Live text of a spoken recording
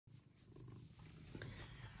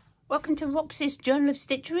Welcome to Roxy's Journal of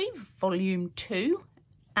Stitchery, Volume 2,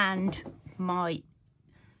 and my,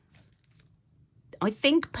 I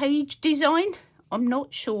think, page design. I'm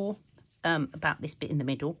not sure about this bit in the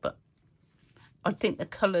middle, but I think the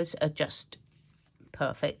colours are just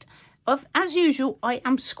perfect. As usual, I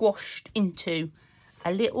am squashed into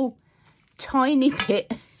a little tiny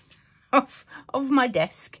bit of my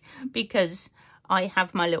desk because I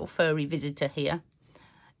have my little furry visitor here.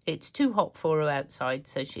 It's too hot for her outside,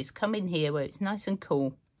 so she's come in here where it's nice and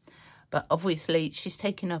cool. But obviously, she's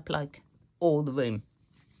taken up, like, all the room.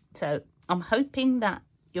 So I'm hoping that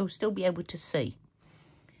you'll still be able to see.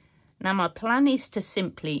 Now, my plan is to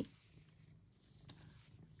simply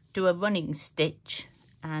do a running stitch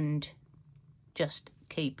and just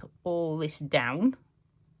keep all this down.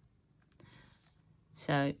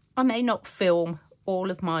 So I may not film all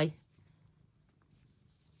of my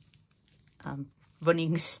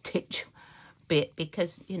running stitch bit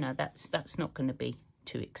because, you know, that's not going to be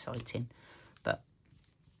too exciting, but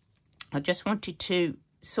I just wanted to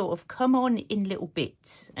sort of come on in little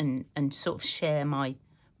bits and sort of share my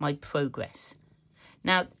progress.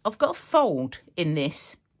 Now I've got a fold in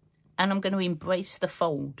this and I'm going to embrace the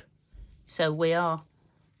fold, so we are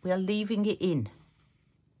leaving it in.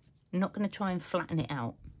 I'm not going to try and flatten it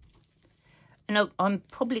out. And I'm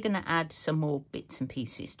probably going to add some more bits and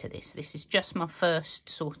pieces to this. This is just my first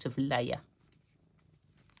sort of layer.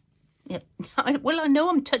 Yep. Well, I know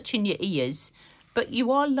I'm touching your ears, but you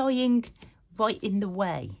are lying right in the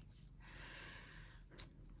way.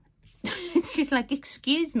 She's like,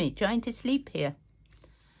 excuse me, trying to sleep here.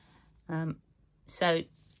 So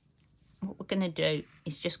what we're going to do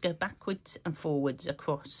is just go backwards and forwards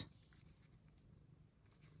across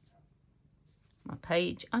my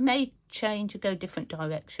page. I may change or go a different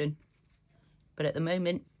direction, but at the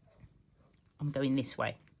moment I'm going this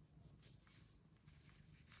way.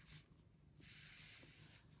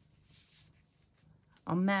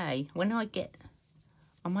 I may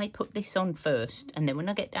put this on first, and then when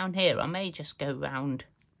I get down here I may just go round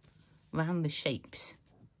the shapes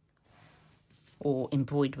or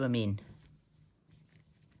embroider them in.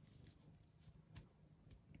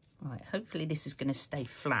 Right, hopefully this is going to stay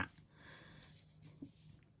flat.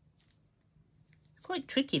 Quite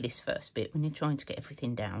tricky, this first bit, when you're trying to get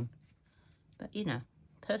everything down, but you know,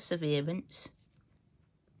 perseverance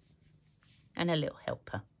and a little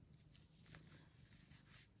helper.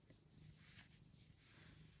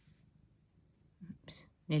 Oops,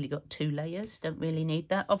 nearly got 2 layers, don't really need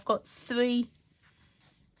that. I've got 3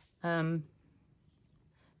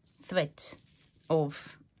 threads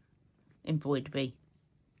of embroidery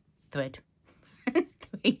thread.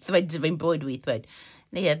 3 threads of embroidery thread.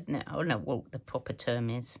 Yeah, no, I don't know what the proper term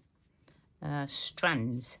is.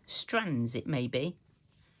 Strands it may be.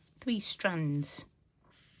 3 strands.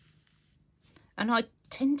 And I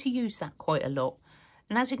tend to use that quite a lot.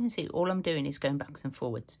 And as you can see, all I'm doing is going backwards and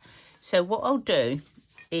forwards. So what I'll do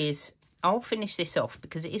is I'll finish this off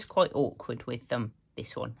because it is quite awkward with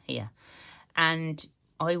this one here. And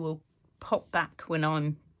I will pop back when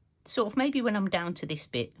I'm sort of, maybe when I'm down to this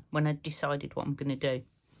bit, when I've decided what I'm going to do.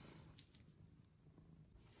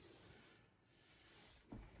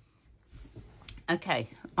 Okay,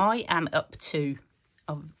 I am up to,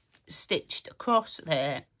 I've stitched across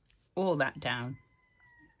there, all that down,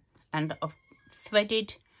 and I've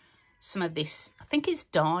threaded some of this, I think it's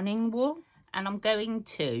darning wool, and I'm going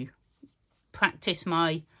to practice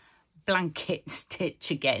my blanket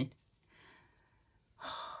stitch again.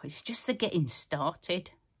 It's just the getting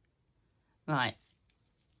started. Right,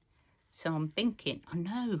 so I'm thinking, I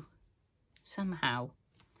know, somehow,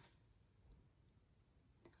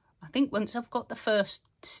 I think once I've got the first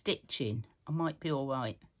stitch in, I might be all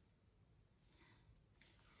right.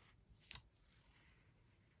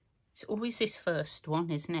 It's always this first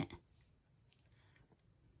one, isn't it?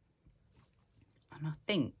 And I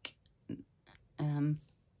think,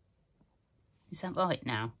 is that right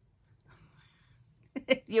now?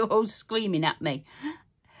 You're all screaming at me.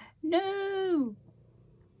 No!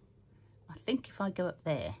 I think if I go up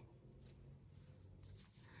there,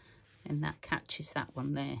 and that catches that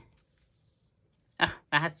one there. Ah,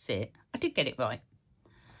 that's it. I did get it right.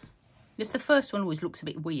 Just the first one always looks a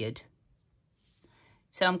bit weird.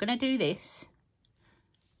 So I'm going to do this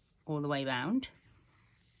all the way round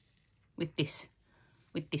with this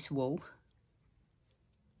wool.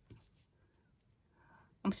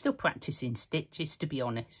 I'm still practicing stitches, to be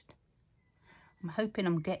honest. I'm hoping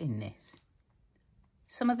I'm getting this.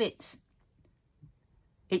 Some of it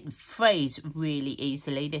frays really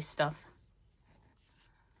easily, this stuff.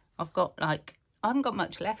 I've got like, I haven't got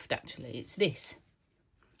much left actually. It's this.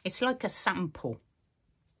 It's like a sample.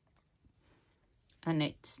 and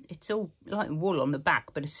it's all like wool on the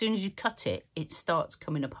back, but as soon as you cut it, it starts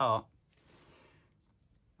coming apart.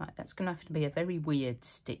 Right, that's going to have to be a very weird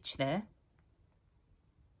stitch there.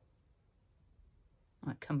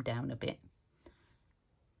 Might come down a bit.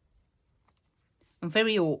 I'm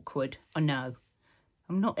very awkward, I know.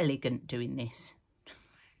 I'm not elegant doing this.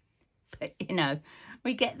 But, you know,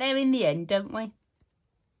 we get there in the end, don't we?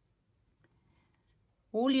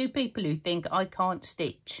 All you people who think I can't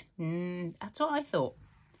stitch, that's what I thought.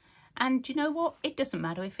 And you know what? It doesn't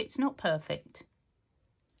matter if it's not perfect.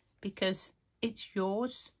 Because it's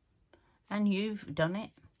yours and you've done it.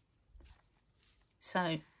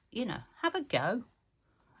 So, you know, have a go.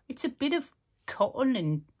 It's a bit of cotton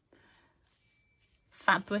and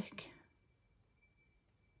fabric.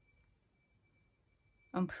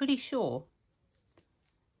 I'm pretty sure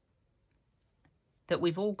that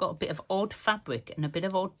we've all got a bit of odd fabric and a bit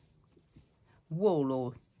of odd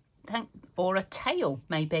wool, or a tail,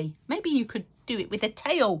 maybe. Maybe you could do it with a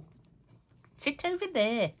tail. Sit over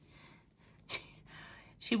there.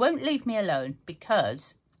 She won't leave me alone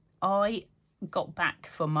because I got back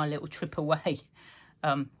from my little trip away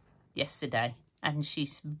yesterday, and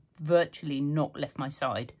she's virtually not left my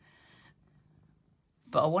side.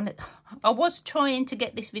 But I was trying to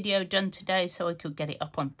get this video done today so I could get it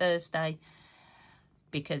up on Thursday,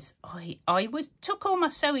 because I took all my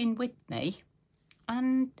sewing with me,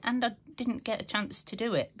 and I didn't get a chance to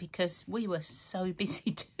do it because we were so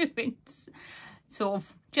busy doing sort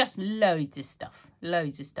of just loads of stuff.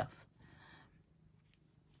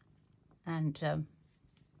 And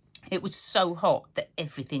it was so hot that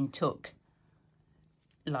everything took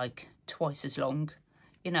like twice as long.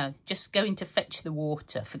 You know, just going to fetch the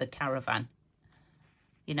water for the caravan,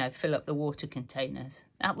 you know, fill up the water containers.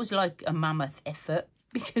 That was like a mammoth effort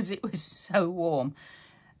because it was so warm.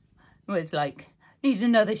 It was like, need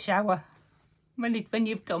another shower when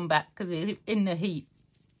you've gone back, because in the heat,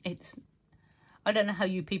 I don't know how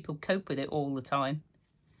you people cope with it all the time.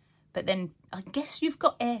 But then I guess you've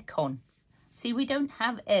got aircon. See, we don't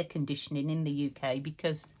have air conditioning in the UK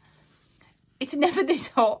because it's never this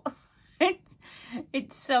hot.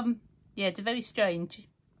 It's very strange.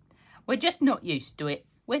 We're just not used to it.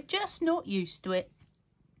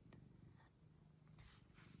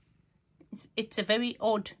 It's a very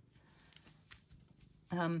odd.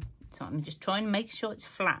 So I'm just trying to make sure it's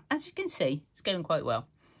flat. As you can see, it's going quite well.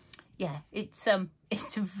 Yeah, it's a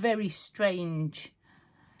very strange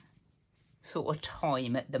sort of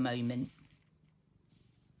time at the moment.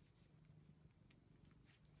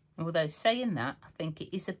 Although saying that, I think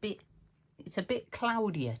it's a bit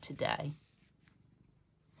cloudier today,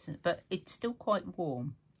 so, but it's still quite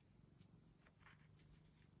warm.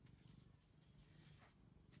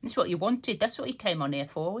 That's what you wanted. That's what you came on here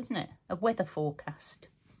for, wasn't it? A weather forecast.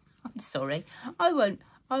 I'm sorry. I won't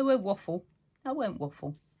waffle. I won't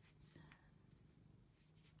waffle.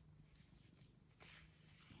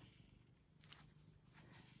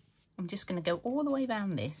 I'm just going to go all the way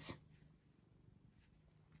around this.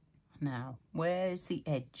 Now, where's the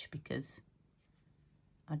edge? Because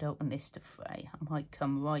I don't want this to fray. I might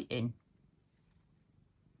come right in.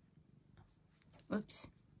 Oops.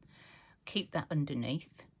 Keep that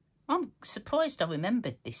underneath. I'm surprised I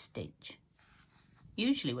remembered this stitch.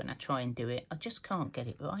 Usually when I try and do it, I just can't get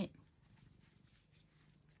it right.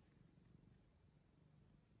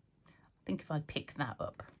 I think if I pick that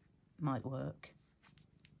up, it might work.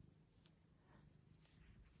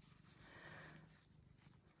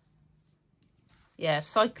 Yeah,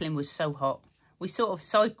 cycling was so hot. We sort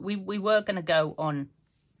of we were going to go on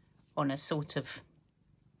a sort of,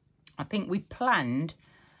 I think we planned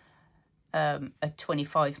a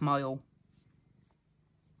 25-mile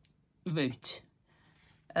route,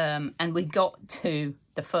 and we got to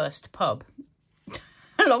the first pub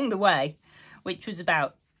along the way, which was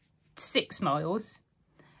about 6 miles,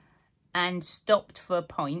 and stopped for a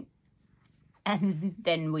pint, and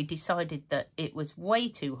then we decided that it was way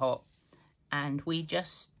too hot, and we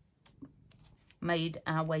just made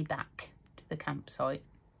our way back to the campsite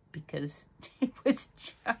because it was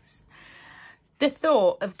just the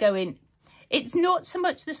thought of going. It's not so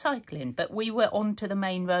much the cycling, but we were onto the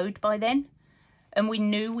main road by then, and we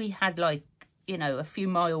knew we had, like, you know, a few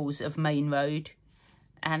miles of main road,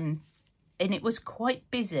 and it was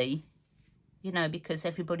quite busy, you know, because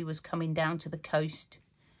everybody was coming down to the coast,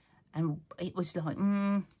 and it was like,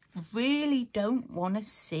 really don't want to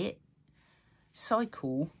sit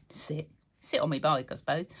on my bike, I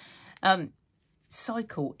suppose,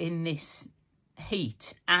 cycle in this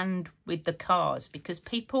heat and with the cars, because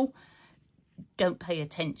people don't pay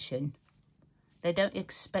attention. They don't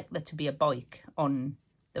expect there to be a bike on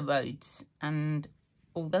the roads, and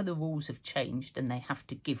although the rules have changed and they have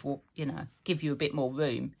to give, you know, give you a bit more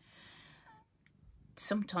room,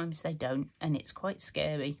 sometimes they don't, and it's quite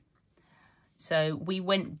scary. So we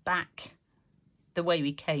went back the way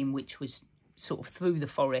we came, which was sort of through the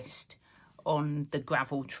forest on the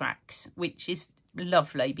gravel tracks, which is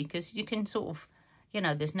lovely because you can sort of, you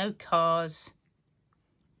know, there's no cars,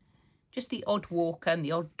 just the odd walker and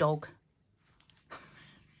the odd dog,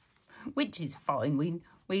 which is fine.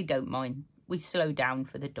 We don't mind. We slow down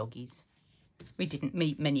for the doggies. We didn't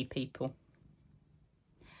meet many people.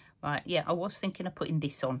 Right, yeah, I was thinking of putting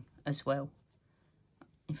this on as well.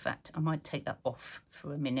 In fact, I might take that off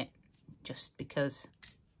for a minute, just because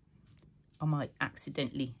I might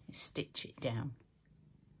accidentally stitch it down.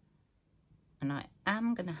 And I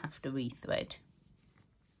am going to have to rethread.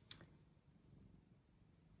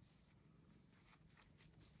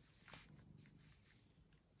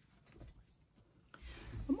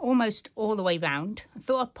 I'm almost all the way round. I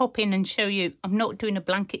thought I'd pop in and show you I'm not doing a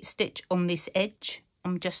blanket stitch on this edge.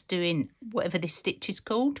 I'm just doing whatever this stitch is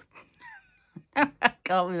called. I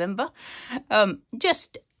can't remember.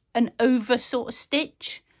 Just an over sort of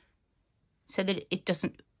stitch so that it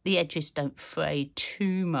doesn't, the edges don't fray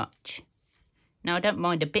too much. Now I don't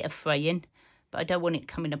mind a bit of fraying, but I don't want it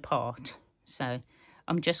coming apart. So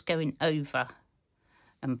I'm just going over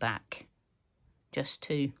and back just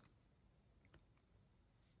to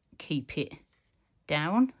keep it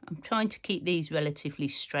down. I'm trying to keep these relatively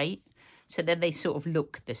straight so that they sort of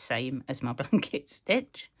look the same as my blanket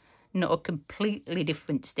stitch, not a completely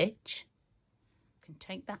different stitch. I can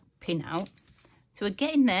take that pin out. So we're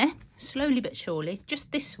getting there slowly but surely,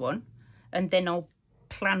 just this one, and then I'll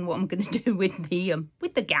plan what I'm going to do with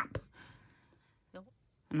the gap.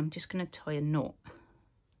 And I'm just going to tie a knot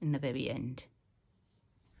in the very end.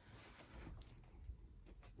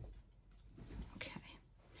 Okay,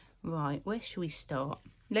 right, where should we start?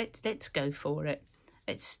 Let's go for it.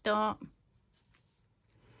 Let's start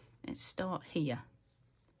here.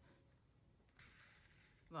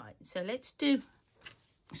 Right, so let's do,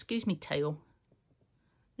 excuse me tail,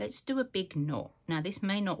 let's do a big knot. Now this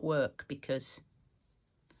may not work because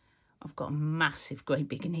I've got a massive great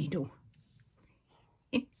big needle.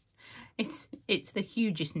 It's the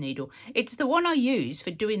hugest needle. It's the one I use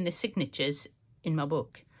for doing the signatures in my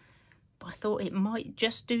book, but I thought it might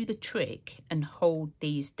just do the trick and hold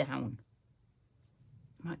these down.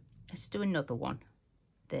 Right, let's do another one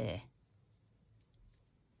there.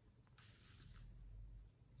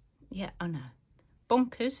 Yeah, I know,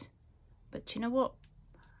 bonkers, but you know what,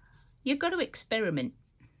 you've got to experiment.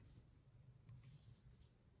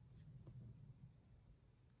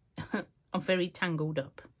 I'm very tangled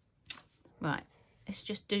up. Right, let's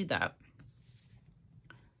just do that.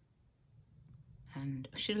 And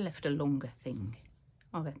I should have left a longer thing.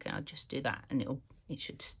 I reckon I'll just do that and it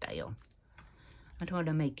should stay on. I don't want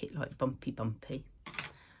to make it like bumpy.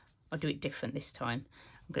 I'll do it different this time.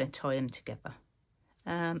 I'm going to tie them together.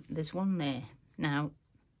 There's one there. Now,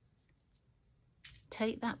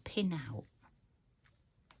 take that pin out.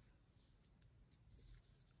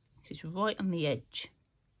 This is right on the edge.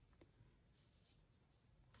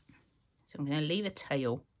 So I'm going to leave a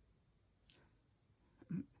tail,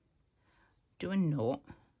 do a knot,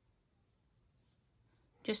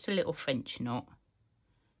 just a little French knot,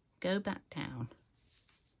 go back down,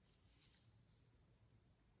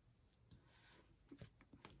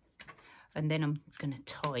 and then I'm going to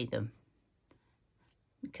tie them,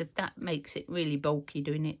 because that makes it really bulky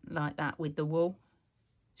doing it like that with the wool.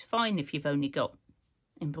 It's fine if you've only got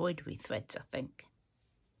embroidery threads, I think.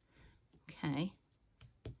 Okay.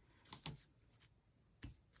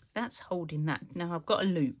 That's holding that. Now I've got a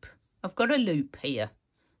loop. I've got a loop here.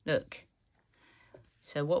 Look.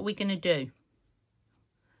 So what are we going to do?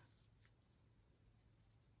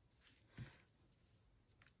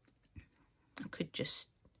 I could just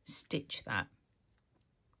stitch that.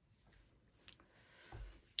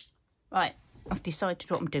 Right, I've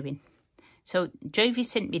decided what I'm doing. So Jovi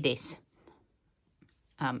sent me this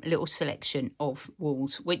little selection of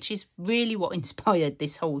wools, which is really what inspired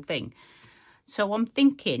this whole thing. So I'm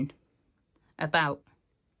thinking about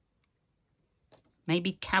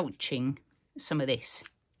maybe couching some of this.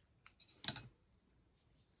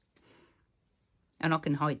 And I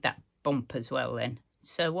can hide that bump as well then.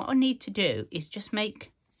 So what I need to do is just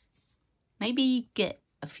maybe get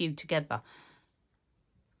a few together.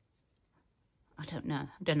 I don't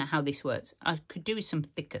know how this works. I could do some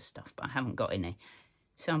thicker stuff, but I haven't got any.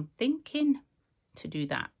 So I'm thinking to do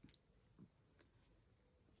that.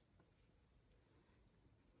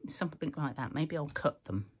 Something like that. Maybe I'll cut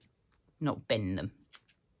them, not bend them.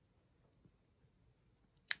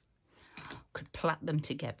 plait them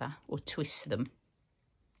together or twist them.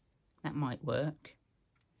 That might work.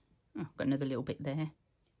 Oh, I've got another little bit there.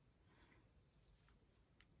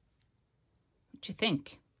 What do you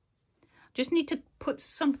think? Just need to put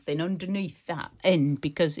something underneath that end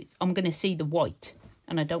because I'm going to see the white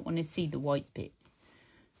and I don't want to see the white bit.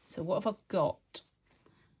 So what have I got?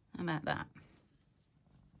 How about that?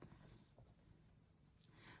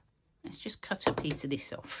 Let's just cut a piece of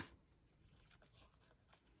this off.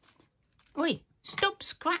 Oi, stop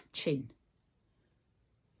scratching.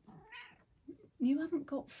 You haven't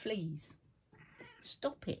got fleas.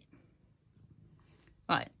 Stop it.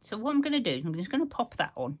 Right, so what I'm going to do, I'm just going to pop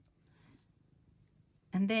that on.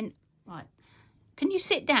 And then, right, can you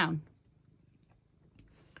sit down?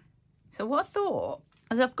 So what I thought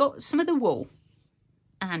is I've got some of the wool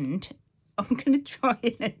and I'm going to try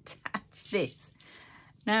and attach this.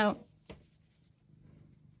 Now,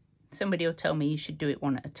 somebody will tell me you should do it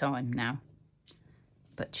one at a time now.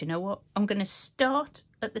 But you know what? I'm going to start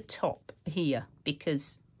at the top here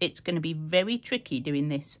because it's going to be very tricky doing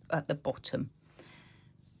this at the bottom.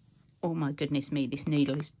 Oh my goodness me, this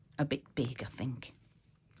needle is a bit big, I think.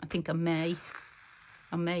 I think I may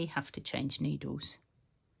have to change needles.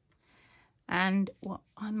 And what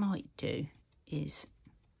I might do is,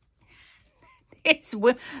 this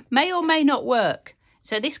may or may not work.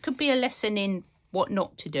 So this could be a lesson in what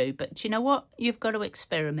not to do. But you know what? You've got to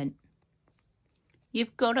experiment.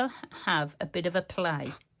 You've got to have a bit of a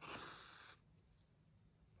play.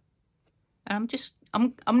 I'm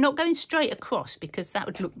not going straight across because that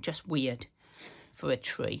would look just weird for a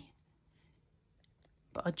tree.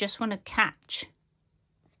 But I just want to catch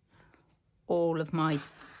all of my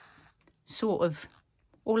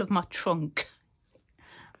trunk.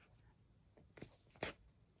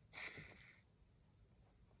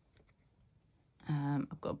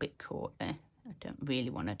 I've got a bit caught there. I don't really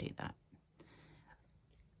want to do that.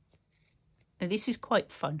 Now, this is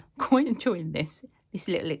quite fun. I'm quite enjoying this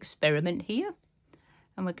little experiment here.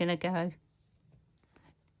 And we're going to go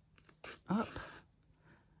up.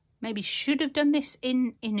 Maybe should have done this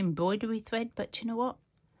in embroidery thread, but you know what?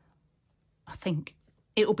 I think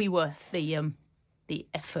it'll be worth the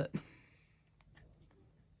effort.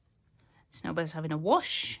 Snowbell's having a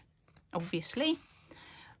wash, obviously,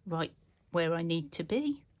 right where I need to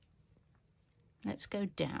be. Let's go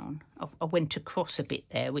down. I went across a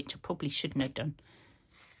bit there, which I probably shouldn't have done.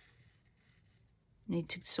 Need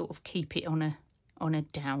to sort of keep it on a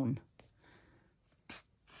down.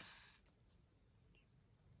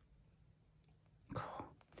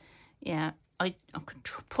 Yeah, I could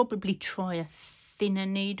probably try a thinner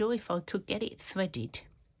needle if I could get it threaded.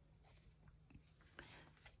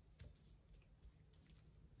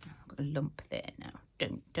 I've got a lump there now.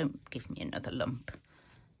 Don't give me another lump.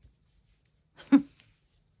 I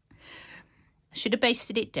should have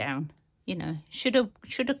basted it down, you know. Shoulda,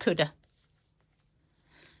 coulda.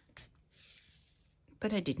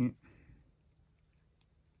 But I didn't.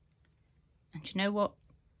 And you know what?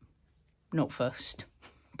 Not first.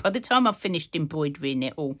 By the time I've finished embroidering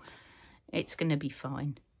it all, it's going to be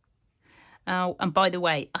fine. Oh, and by the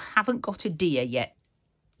way, I haven't got a deer yet.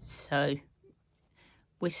 So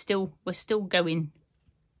we're still going.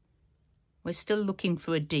 We're still looking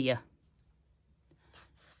for a deer.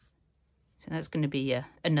 So that's going to be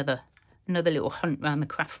another little hunt around the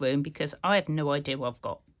craft room because I have no idea what I've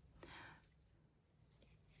got.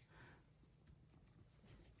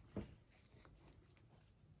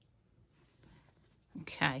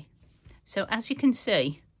 Okay, so as you can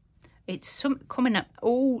see, it's coming up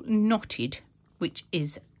all knotted, which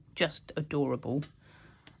is just adorable.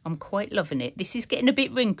 I'm quite loving it. This is getting a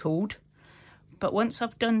bit wrinkled, but once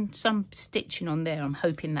I've done some stitching on there, I'm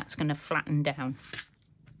hoping that's going to flatten down.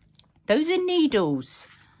 Those are needles.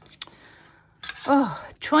 Oh,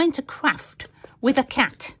 trying to craft with a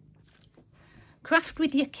cat. Craft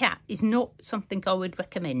with your cat is not something I would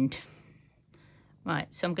recommend.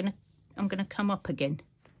 Right, so I'm gonna come up again.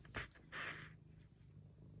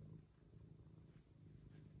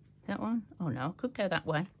 That one? Oh no, I could go that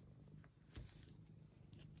way.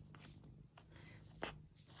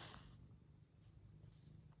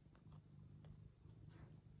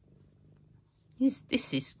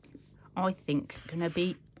 This is, I think, gonna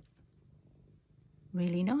be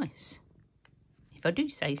really nice, if I do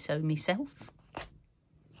say so myself.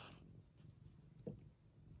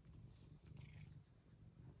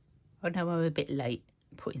 I know I'm a bit late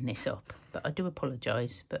putting this up, but I do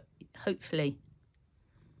apologise. But hopefully,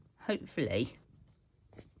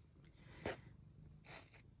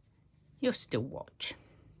 you'll still watch.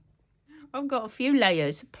 I've got a few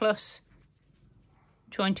layers, plus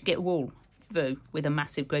trying to get wool through with a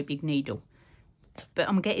massive, great big needle. but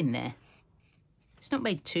I'm getting there. It's not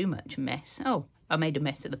made too much mess. Oh, I made a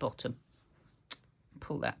mess at the bottom.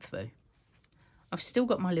 Pull that through. I've still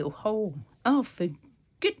got my little hole. Oh, for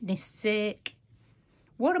goodness sake.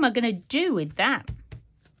 What am I going to do with that?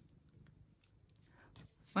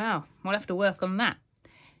 Wow, we'll have to work on that.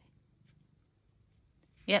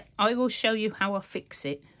 Yep, I will show you how I fix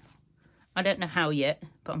it. I don't know how yet,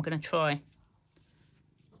 but I'm going to try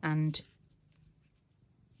and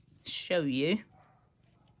show you.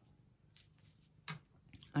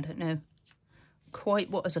 I don't know quite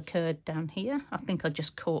what has occurred down here. I think I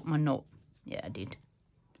just caught my knot. Yeah, I did.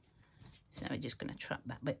 So I'm just going to trap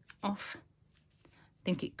that bit off. I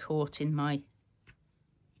think it caught in my...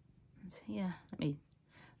 Yeah, let me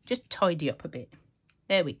just tidy up a bit.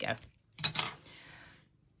 There we go.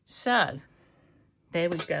 So, there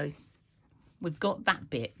we go. We've got that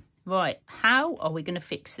bit. Right, how are we going to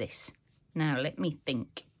fix this? Now, let me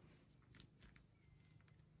think.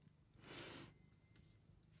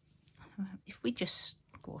 If we just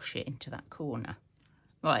squash it into that corner.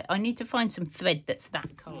 Right, I need to find some thread that's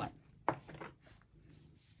that colour.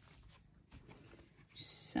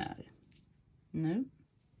 So, no.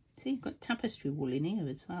 See, you've got tapestry wool in here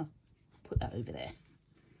as well. Put that over there.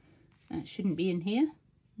 That shouldn't be in here.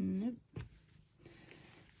 Nope.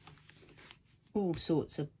 All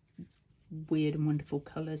sorts of weird and wonderful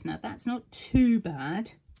colours. Now, that's not too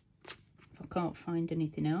bad. If I can't find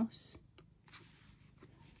anything else.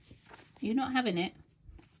 You're not having it?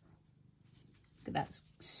 That's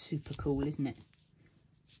super cool, isn't it?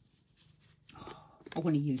 Oh, I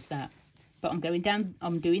want to use that. But I'm going down,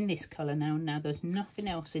 I'm doing this colour now. Now there's nothing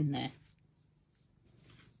else in there.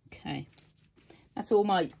 Okay. That's all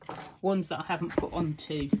my ones that I haven't put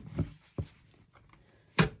onto,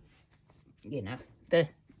 you know, the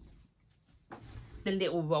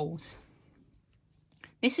little rolls.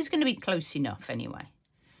 This is going to be close enough anyway.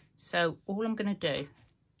 So all I'm going to do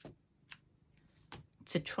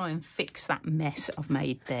to try and fix that mess I've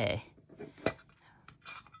made there.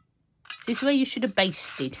 This is where you should have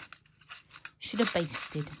basted. Should have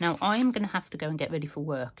basted. Now I am going to have to go and get ready for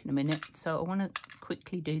work in a minute, so I want to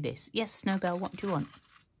quickly do this. Yes, Snowbell, what do you want?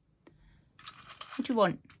 What do you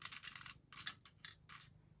want?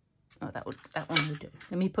 Oh, that one will do.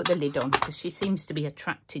 Let me put the lid on because she seems to be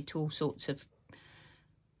attracted to all sorts of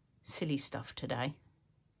silly stuff today.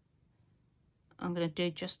 I'm going to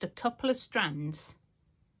do just a couple of strands.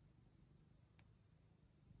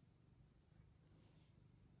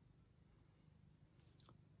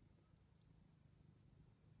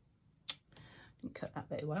 Didn't cut that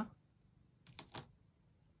very well.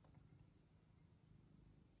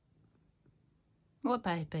 What,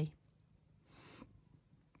 baby?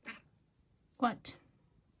 What?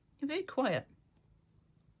 You're very quiet.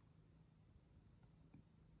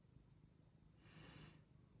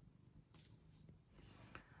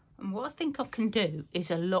 And what I think I can do is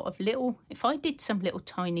a lot of little, if I did some little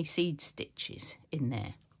tiny seed stitches in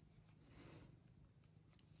there.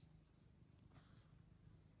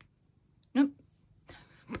 Nope.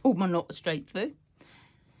 Pulled my knot straight through.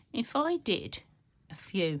 If I did a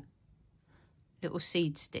few little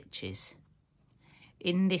seed stitches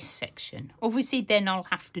in this section, obviously then I'll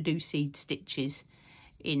have to do seed stitches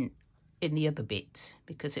in the other bits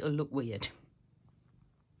because it'll look weird.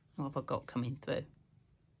 What have I got coming through?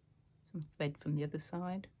 Some thread from the other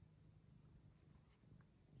side.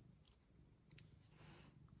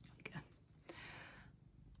 There we go.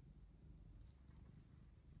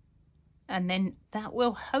 And then that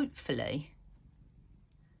will hopefully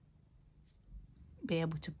be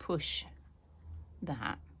able to push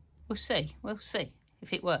that. We'll see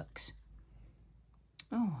if it works.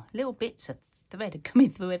 Oh, little bits of thread are coming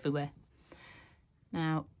through everywhere.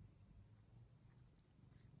 Now,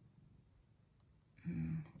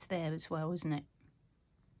 it's there as well, isn't it?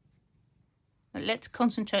 But let's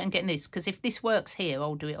concentrate on getting this, because if this works here,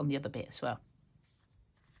 I'll do it on the other bit as well.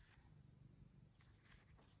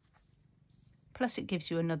 Plus it gives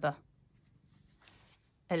you another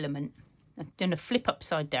element. I've done a flip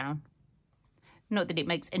upside down. Not that it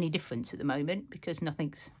makes any difference at the moment because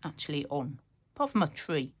nothing's actually on. Apart from my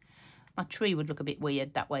tree. My tree would look a bit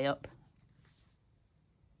weird that way up.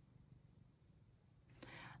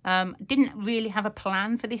 Didn't really have a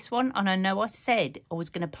plan for this one. And I know I said I was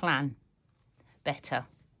going to plan better.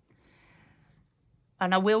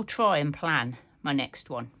 And I will try and plan my next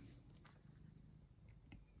one.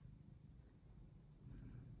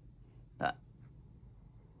 But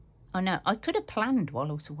I know I could have planned while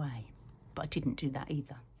I was away. But I didn't do that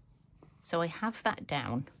either. So I have that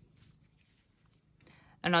down.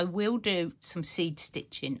 And I will do some seed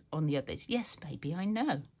stitching on the others. Yes, baby, I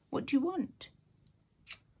know. What do you want?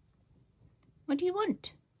 What do you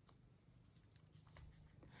want?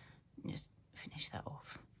 Just finish that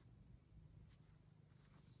off.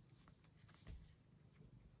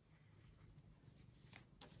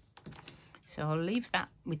 So I'll leave that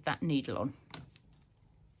with that needle on,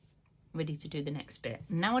 ready to do the next bit.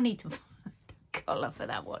 Now I need to find a colour for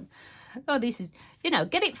that one. Oh, this is, you know,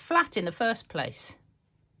 get it flat in the first place.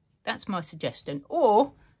 That's my suggestion.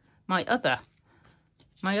 Or my other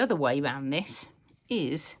way around this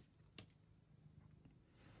is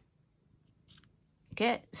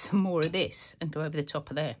get some more of this and go over the top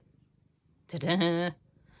of there. Ta-da!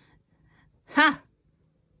 Ha!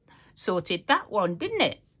 Sorted that one, didn't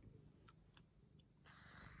it?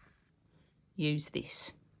 Use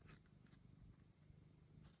this.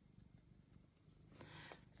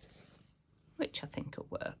 Which I think will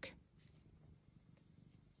work.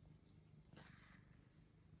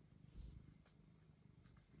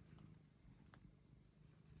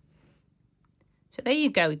 So there you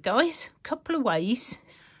go, guys. A couple of ways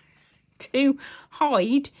to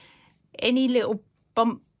hide any little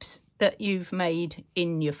bumps that you've made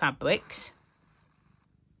in your fabrics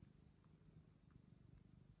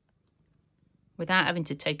without having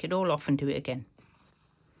to take it all off and do it again.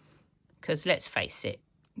 Because let's face it,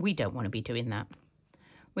 we don't want to be doing that.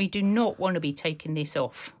 We do not want to be taking this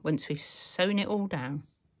off once we've sewn it all down.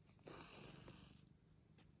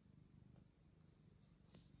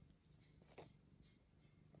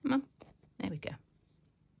 Come on, there we go.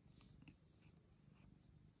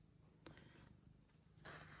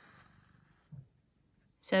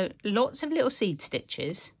 So lots of little seed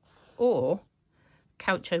stitches or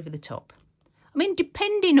couch over the top. I mean,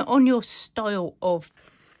 depending on your style of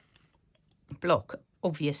block,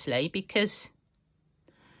 obviously, because,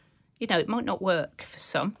 you know, it might not work for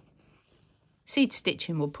some. Seed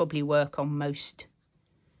stitching will probably work on most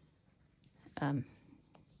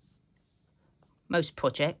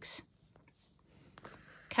projects.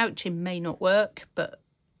 Couching may not work, but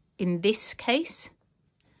in this case,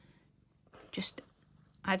 just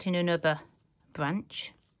adding another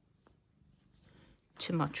branch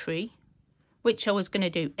to my tree, which I was going to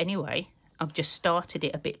do anyway. I've just started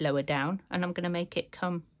it a bit lower down and I'm going to make it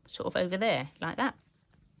come sort of over there like that.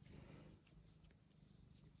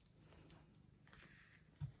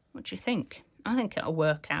 What do you think? I think it'll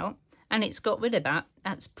work out. And it's got rid of that.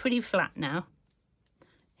 That's pretty flat now.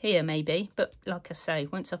 Here maybe, but like I say,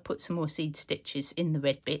 once I've put some more seed stitches in the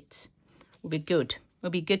red bits, we'll be good.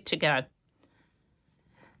 We'll be good to go.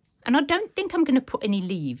 And I don't think I'm going to put any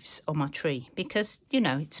leaves on my tree because, you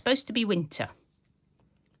know, it's supposed to be winter.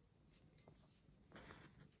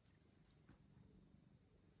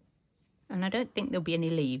 And I don't think there'll be any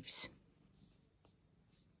leaves.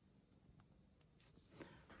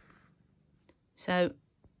 So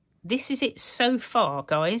this is it so far,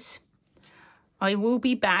 guys. I will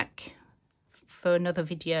be back for another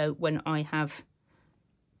video when I have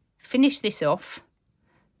finished this off,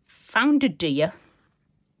 found a deer,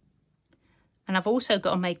 and I've also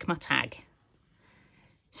got to make my tag.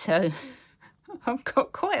 So I've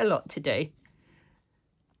got quite a lot to do.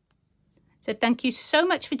 So thank you so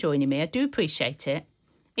much for joining me. I do appreciate it.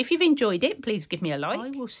 If you've enjoyed it, please give me a like. I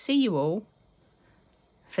will see you all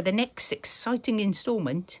for the next exciting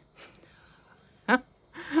instalment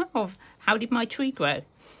of How Did My Tree Grow?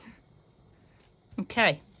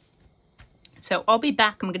 Okay. So I'll be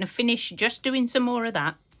back. I'm going to finish just doing some more of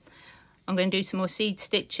that. I'm going to do some more seed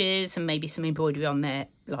stitches and maybe some embroidery on there,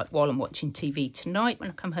 like while I'm watching TV tonight when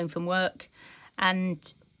I come home from work.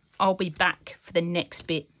 And I'll be back for the next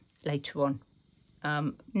bit later on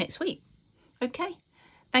next week. Okay.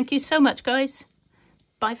 Thank you so much, guys.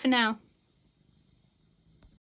 Bye for now.